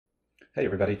Hey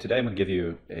everybody, today I'm going to give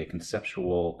you a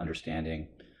conceptual understanding,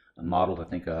 a model to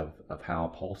think of how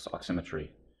pulse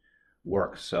oximetry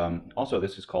works. Also,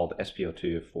 this is called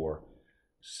SpO2 for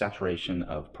saturation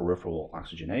of peripheral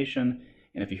oxygenation.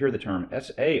 And if you hear the term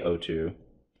SaO2,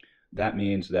 that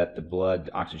means that the blood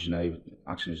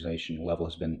oxygenation level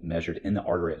has been measured in the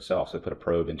artery itself. So they put a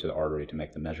probe into the artery to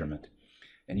make the measurement.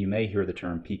 And you may hear the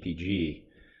term ppg,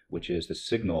 which is the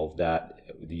signal that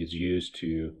is used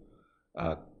to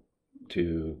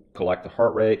collect the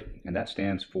heart rate, and that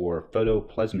stands for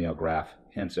photoplasmiograph.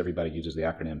 Hence, everybody uses the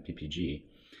acronym PPG.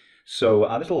 So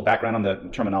there's a little background on the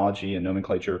terminology and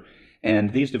nomenclature,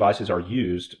 and these devices are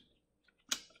used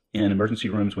in emergency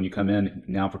rooms when you come in.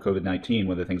 Now for COVID-19,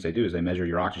 one of the things they do is they measure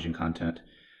your oxygen content.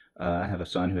 I have a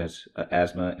son who has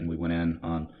asthma, and we went in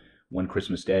on one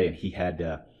Christmas day, and he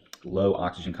had low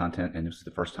oxygen content, and this was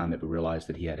the first time that we realized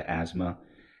that he had asthma.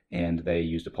 And they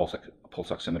used a pulse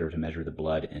oximeter to measure the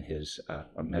blood in his,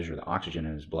 measure the oxygen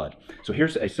in his blood. So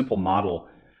here's a simple model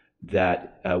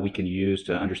that we can use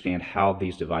to understand how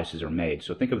these devices are made.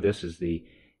 So think of this as the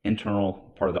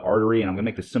internal part of the artery, and I'm going to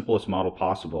make the simplest model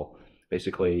possible.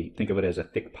 Basically, think of it as a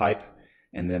thick pipe,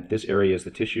 and then this area is the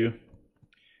tissue,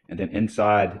 and then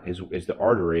inside is the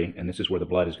artery, and this is where the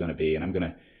blood is going to be. And I'm going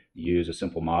to use a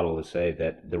simple model to say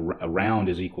that a round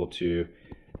is equal to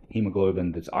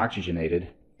hemoglobin that's oxygenated,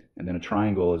 and then a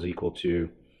triangle is equal to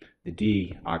the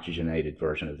deoxygenated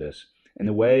version of this. And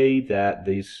the way that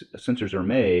these sensors are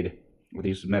made, or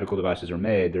these medical devices are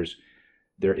made,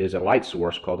 there is a light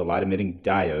source called a light-emitting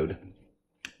diode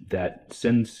that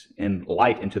sends in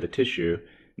light into the tissue,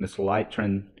 and this light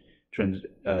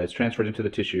is transferred into the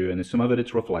tissue, and then some of it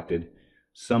is reflected,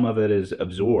 some of it is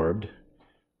absorbed,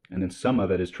 and then some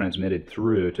of it is transmitted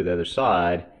through to the other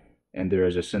side, and there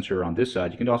is a sensor on this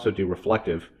side. You can also do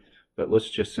reflective, but let's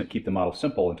just keep the model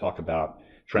simple and talk about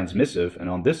transmissive. And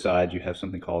on this side, you have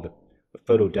something called a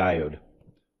photodiode.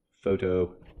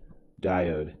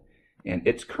 And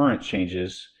its current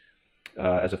changes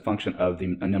as a function of the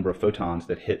number of photons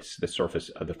that hits the surface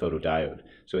of the photodiode.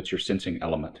 So it's your sensing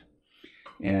element.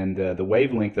 And the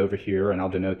wavelength over here, and I'll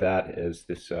denote that as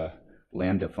this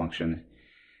lambda function,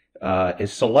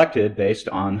 is selected based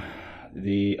on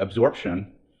the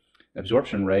absorption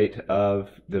rate of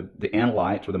the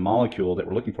analyte, or the molecule that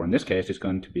we're looking for. In this case, it's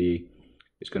going to be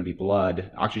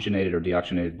blood, oxygenated or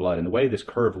deoxygenated blood. And the way this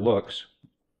curve looks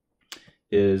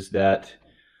is that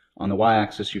on the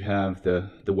y-axis you have the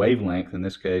wavelength. In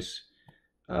this case,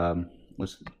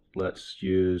 let's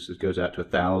use, it goes out to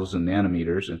 1,000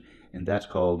 nanometers, and that's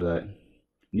called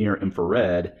near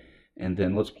infrared. And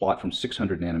then let's plot from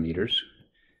 600 nanometers,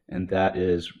 and that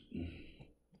is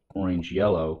orange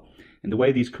yellow. And the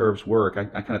way these curves work, I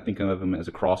kind of think of them as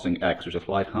a crossing X. There's a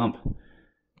slight hump,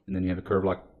 and then you have a curve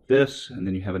like this, and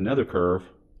then you have another curve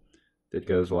that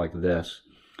goes like this.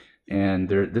 And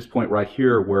this point right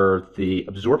here where the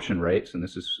absorption rates, and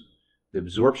this is the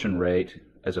absorption rate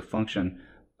as a function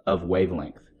of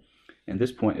wavelength. And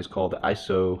this point is called the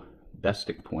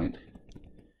isobestic point.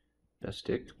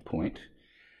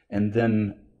 And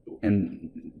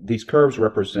these curves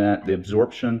represent the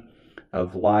absorption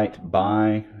of light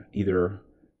by either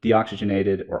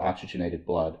deoxygenated or oxygenated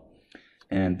blood.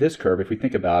 And this curve, if we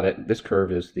think about it, this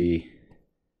curve is the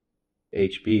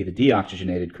HB, the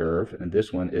deoxygenated curve, and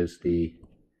this one is the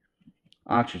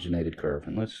oxygenated curve.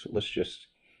 And let's just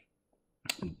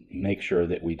make sure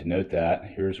that we denote that.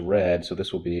 Here's red, so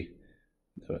this will be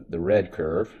the red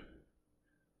curve,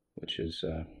 which is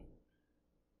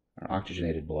our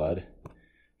oxygenated blood.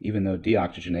 Even though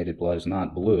deoxygenated blood is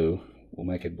not blue, we'll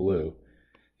make it blue.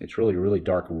 It's really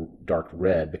dark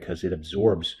red because it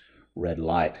absorbs red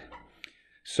light.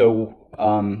 So,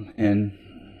 and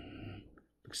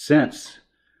since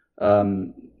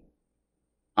deoxygenated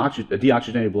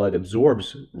blood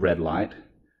absorbs red light,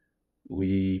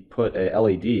 we put a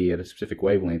LED at a specific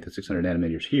wavelength at 600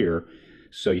 nanometers here.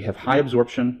 So you have high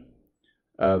absorption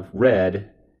of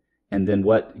red, and then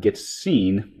what gets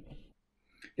seen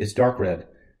is dark red.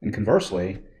 And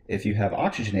conversely, if you have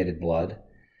oxygenated blood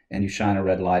and you shine a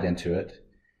red light into it,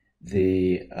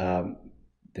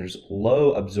 there's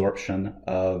low absorption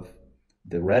of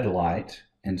the red light,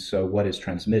 and so what is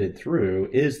transmitted through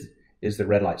is the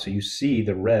red light. So you see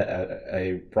the red,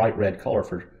 a bright red color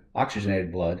for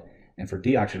oxygenated blood, and for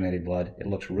deoxygenated blood, it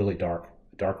looks really dark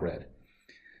red.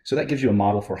 So that gives you a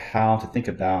model for how to think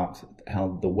about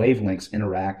how the wavelengths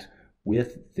interact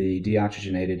with the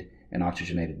deoxygenated and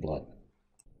oxygenated blood.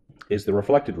 Is the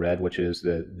reflected red, which is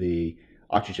the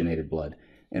oxygenated blood.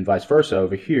 And vice versa,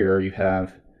 over here you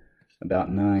have about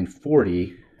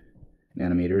 940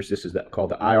 nanometers. This is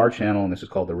called the IR channel, and this is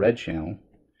called the red channel.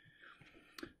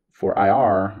 for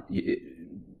IR,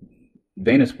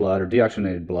 venous blood or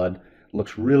deoxygenated blood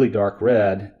looks really dark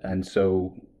red, and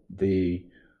so the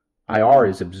IR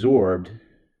is absorbed,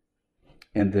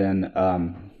 and then,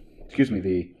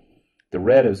 the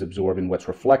red is absorbed, and what's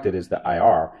reflected is the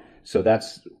IR. So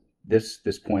that's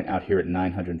this point out here at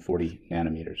 940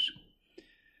 nanometers.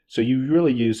 So you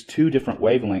really use two different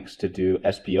wavelengths to do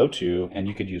SpO2, and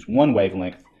you could use one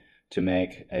wavelength to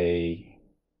make a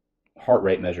heart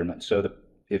rate measurement. So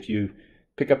if you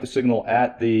pick up the signal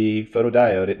at the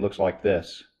photodiode, it looks like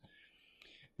this.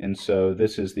 And so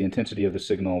this is the intensity of the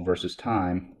signal versus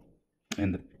time.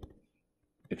 And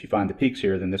if you find the peaks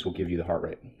here, then this will give you the heart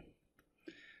rate.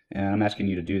 And I'm asking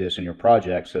you to do this in your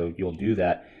project, so you'll do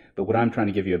that. But what I'm trying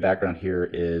to give you a background here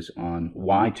is on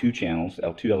why two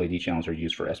LED channels are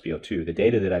used for SpO2. The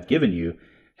data that I've given you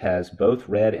has both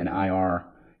red and IR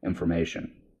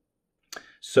information.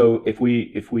 So if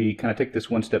we kind of take this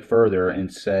one step further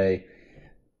and say,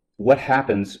 what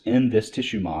happens in this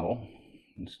tissue model?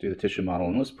 Let's do the tissue model,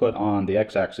 and let's put on the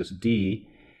x-axis D,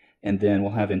 and then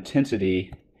we'll have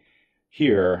intensity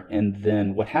here, and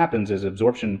then what happens is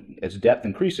absorption, as depth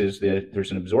increases,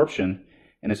 there's an absorption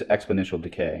and it's exponential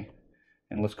decay.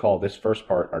 And let's call this first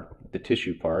part the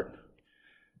tissue part,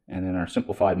 and then our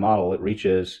simplified model, it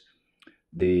reaches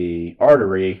the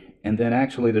artery, and then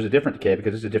actually there's a different decay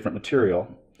because it's a different material.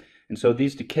 And so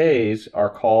these decays are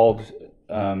called,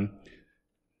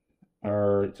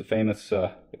 it's a famous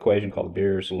equation called the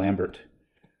Beers-Lambert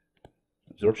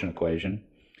absorption equation.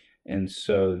 And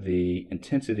so the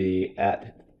intensity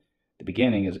at the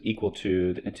beginning is equal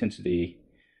to the intensity,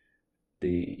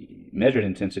 the measured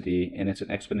intensity, and it's an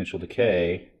exponential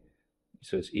decay.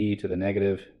 So it's e to the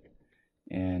negative,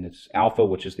 and it's alpha,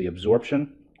 which is the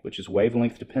absorption, which is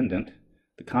wavelength dependent,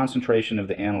 the concentration of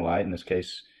the analyte, in this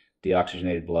case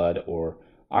deoxygenated blood or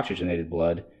oxygenated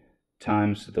blood,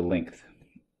 times the length.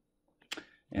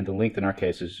 And the length in our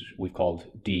case is we've called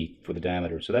d for the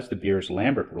diameter. So that's the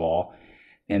Beers-Lambert law.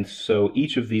 And so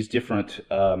each of these different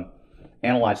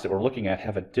analytes that we're looking at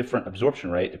have a different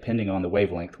absorption rate depending on the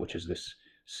wavelength, which is this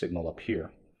signal up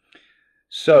here.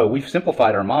 So we've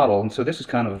simplified our model, and so this is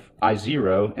kind of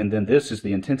I0, and then this is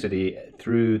the intensity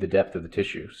through the depth of the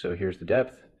tissue. So here's the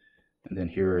depth, and then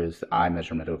here is the I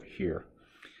measurement over here.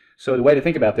 So the way to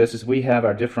think about this is we have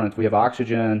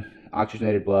oxygen,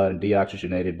 oxygenated blood, and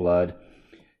deoxygenated blood,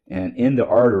 and in the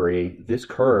artery, this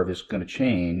curve is going to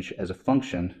change as a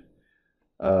function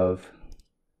of,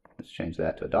 let's change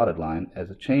that to a dotted line, as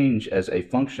a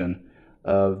function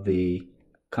of the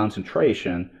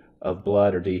concentration of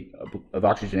blood of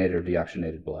oxygenated or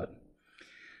deoxygenated blood.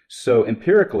 So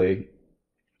empirically,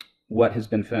 what has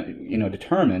been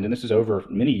determined, and this is over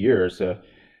many years,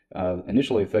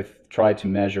 initially they tried to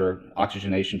measure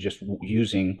oxygenation just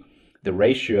using the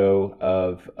ratio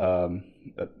of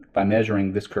by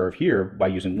measuring this curve here by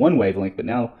using one wavelength, but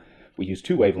now we use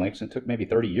two wavelengths, and it took maybe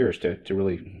 30 years to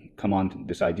really come on to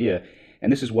this idea.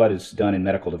 And this is what is done in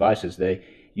medical devices. They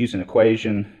use an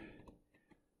equation.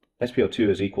 SpO2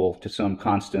 is equal to some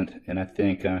constant, and I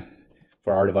think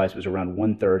for our device it was around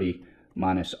 130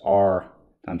 minus R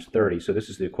times 30. So this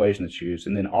is the equation that's used.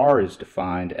 And then R is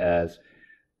defined as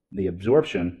the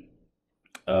absorption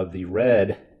of the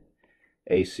red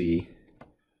AC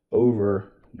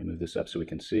over, let me move this up so we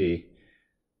can see,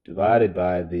 divided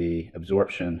by the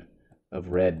absorption of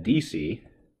red DC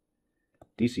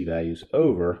values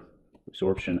over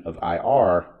absorption of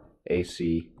IR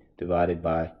AC divided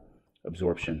by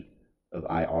absorption of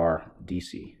IR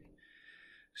DC.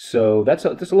 So that's a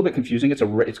little bit confusing.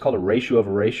 It's called a ratio of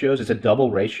ratios. It's a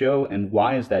double ratio, and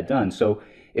why is that done? So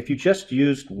if you just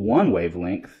used one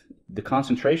wavelength, the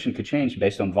concentration could change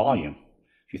based on volume.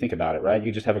 If you think about it, right?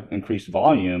 You just have an increased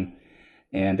volume,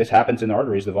 and this happens in the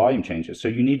arteries, the volume changes. So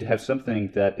you need to have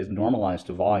something that is normalized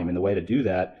to volume, and the way to do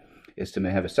that is to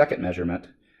have a second measurement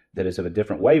that is of a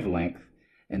different wavelength,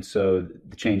 and so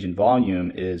the change in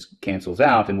volume cancels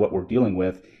out, and what we're dealing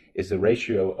with is the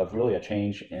ratio of really a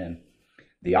change in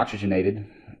the oxygenated,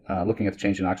 looking at the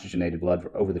change in oxygenated blood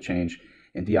over the change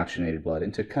in deoxygenated blood.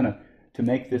 And to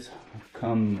make this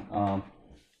come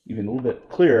even a little bit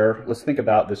clearer, let's think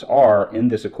about this R in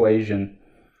this equation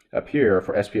up here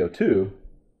for SpO2,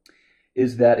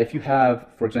 is that if you have,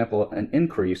 for example, an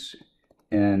increase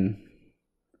in,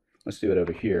 let's do it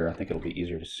over here, I think it'll be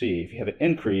easier to see. If you have an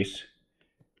increase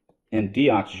in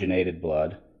deoxygenated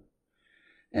blood,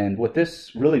 and what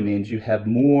this really means, you have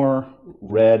more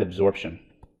red absorption,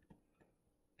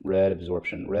 red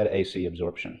AC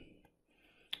absorption.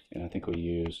 And I think we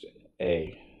used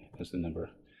A as the number.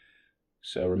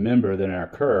 So remember that in our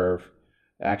curve,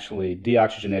 actually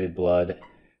deoxygenated blood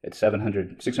at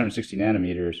 660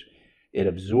 nanometers, it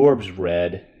absorbs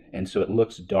red, and so it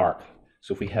looks dark.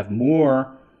 So if we have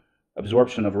more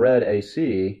absorption of red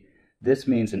AC, this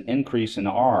means an increase in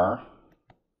R,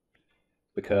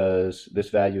 because this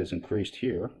value is increased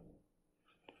here,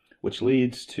 which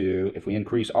leads to, if we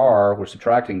increase R, we're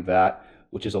subtracting that,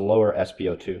 which is a lower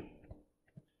SpO2.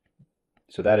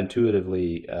 So that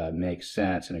intuitively makes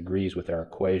sense and agrees with our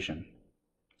equation.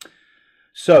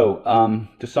 So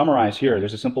to summarize here,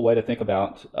 there's a simple way to think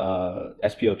about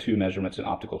SpO2 measurements and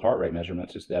optical heart rate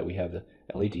measurements, is that we have the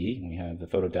LED, we have the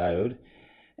photodiode,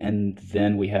 and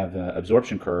then we have the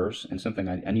absorption curves. And something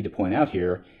I need to point out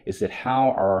here is that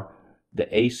how are the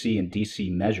AC and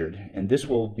DC measured? And this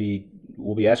we'll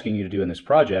be asking you to do in this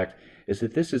project, is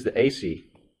that this is the AC.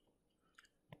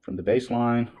 From the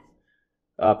baseline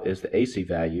up is the AC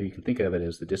value. You can think of it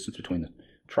as the distance between the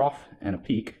trough and a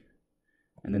peak.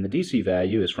 And then the DC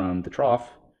value is from the trough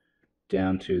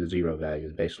down to the zero value,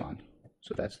 the baseline.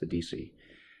 So that's the DC.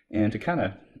 And to kind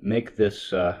of make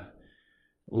this a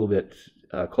little bit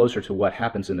closer to what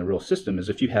happens in the real system, is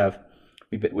if you have,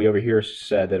 we over here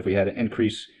said that if we had an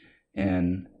increase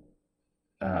in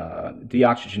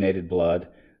deoxygenated blood,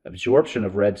 absorption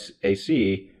of red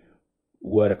AC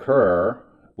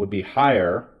would be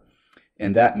higher,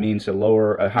 and that means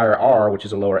a higher R, which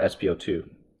is a lower SpO2.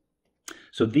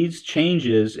 So these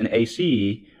changes in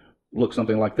AC look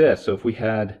something like this. So if we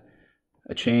had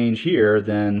a change here,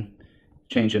 then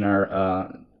change in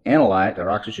our analyte, our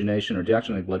oxygenation or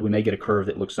deoxygenated blood, we may get a curve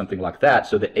that looks something like that.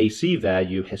 So the AC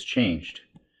value has changed.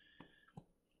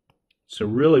 So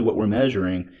really what we're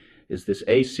measuring is this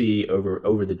AC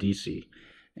over the DC.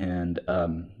 And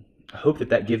I hope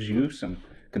that gives you some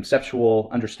conceptual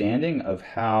understanding of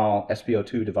how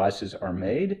SpO2 devices are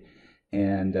made.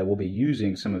 And we'll be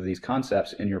using some of these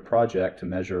concepts in your project to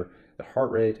measure the heart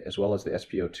rate as well as the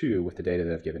SpO2 with the data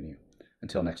that I've given you.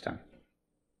 Until next time.